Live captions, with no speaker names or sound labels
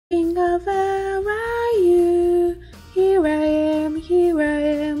where are you? Here I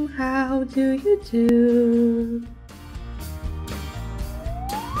am, how do you do?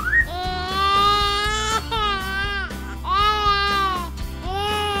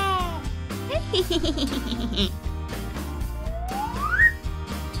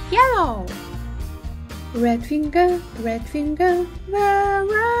 Yellow. Red finger, where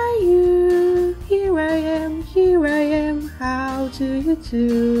are you? Here I am, how do you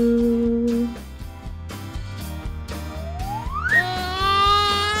do?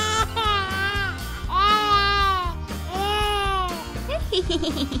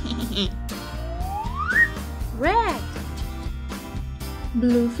 Red.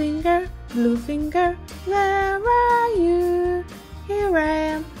 Blue finger, where are you? Here I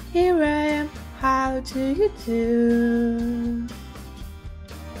am, how do you do?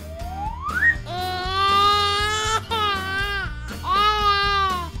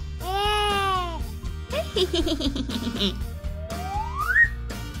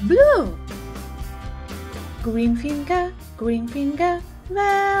 Blue. Green finger,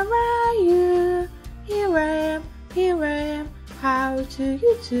 where are you? Here I am, how do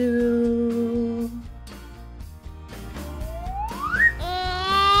you do?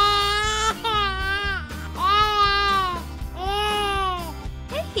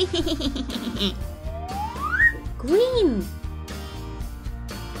 Green.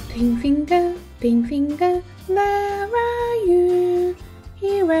 Pink finger, where are you?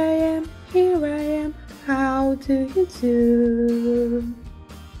 Here I am, how do you do?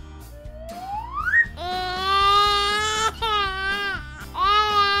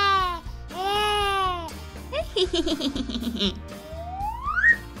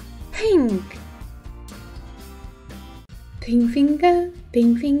 Pink. Pink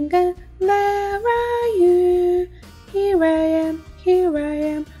finger, where are you? Here I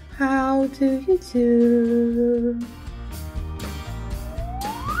am, how do you do?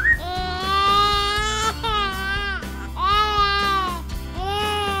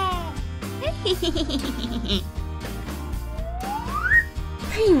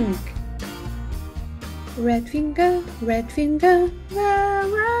 Pink. Red finger, where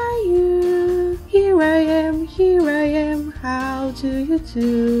are you? Here I am, how do you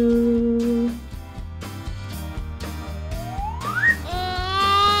do?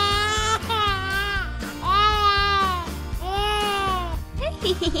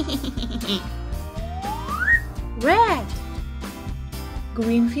 Red.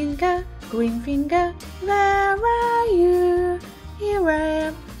 Green finger, where are you? Here I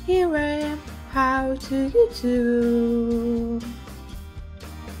am, how do you do?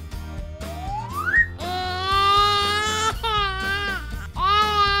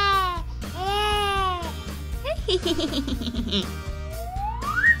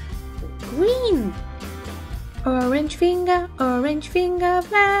 Green. Orange finger,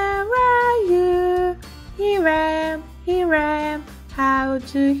 where are you? Here I am, how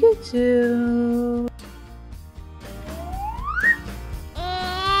do you do?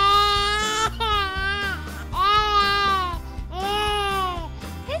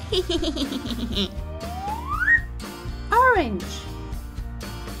 Orange.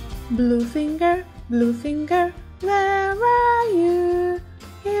 Blue finger, where are you?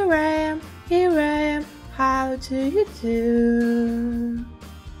 Here I am, how do you do?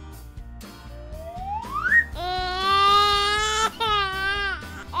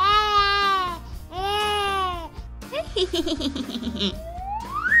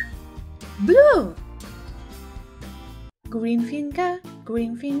 Blue. Green finger,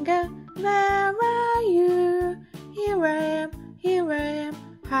 where are you? Here I am,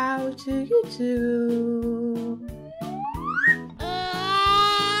 how do you do?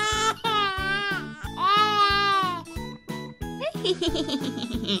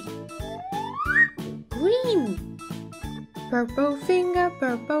 Green. Purple finger,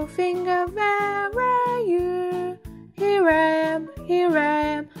 where are you? Here I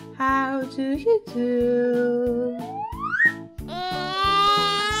am, how do you do?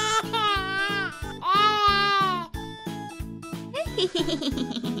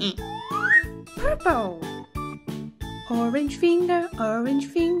 Purple. Orange finger,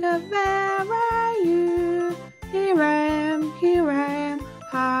 where are you? Here I am,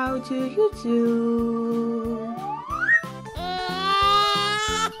 how do you do?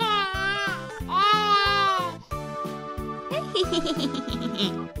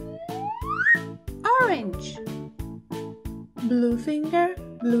 Orange. Blue finger,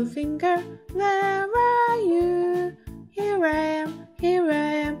 where are you? Here I am,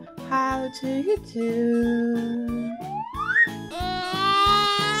 how do you do?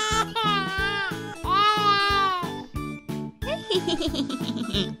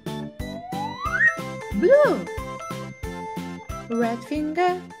 Blue. Red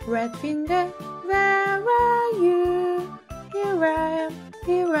finger, where are you? Here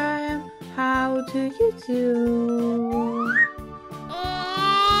I am, how do you do?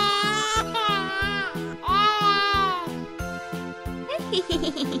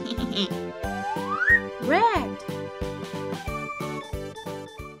 Red.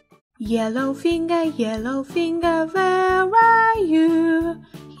 Yellow finger, where are you?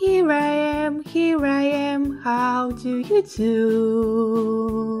 Here I am, how do you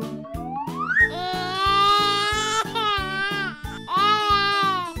do?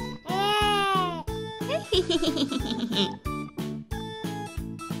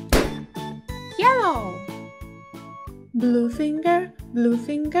 Yellow. Blue finger,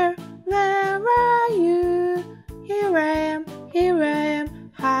 where are you? Here I am,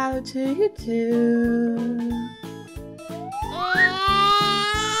 how do you do?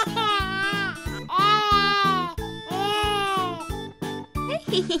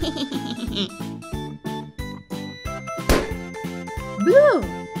 Blue.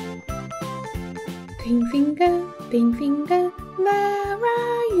 Pink finger, where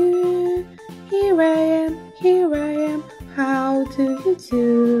are you? Here I am, how do you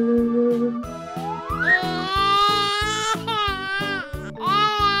do?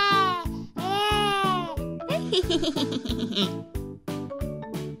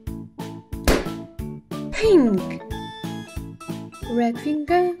 Pink. Red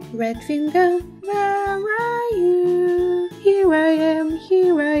finger, where are you? Here I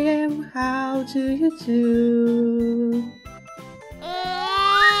am, how do you do?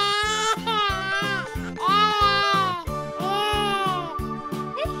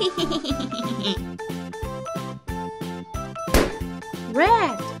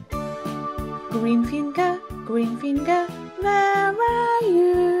 Red. Green finger, where are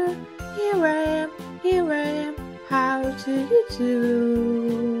you? Here I am, how do you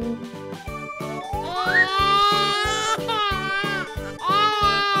do?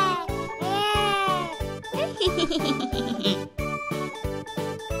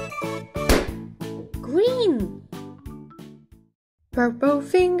 Green. Purple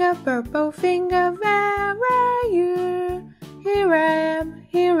finger, where are you? Here I am,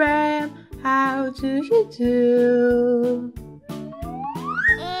 how do you do?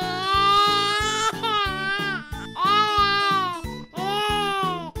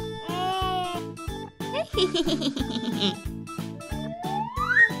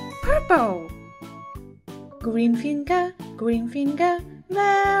 Purple. Green finger,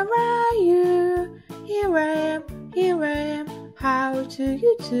 where are you? Here I am, how do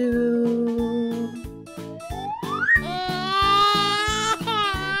you do?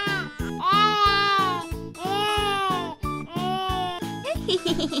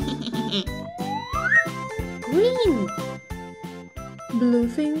 Green. Blue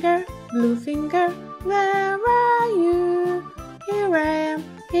finger, where are you? Here I am,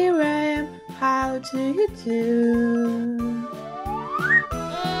 how do you do?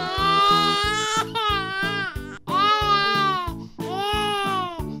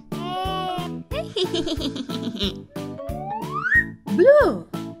 Blue.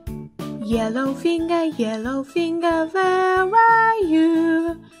 Yellow finger, where are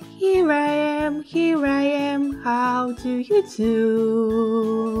you? Here I am, how do you do?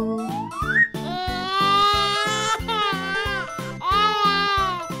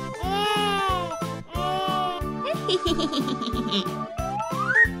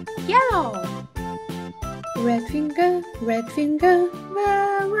 Yellow. Red finger,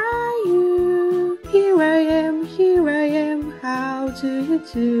 where are you? Here I am, how do you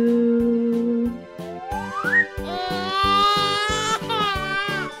do?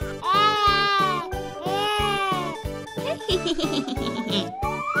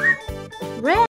 Red.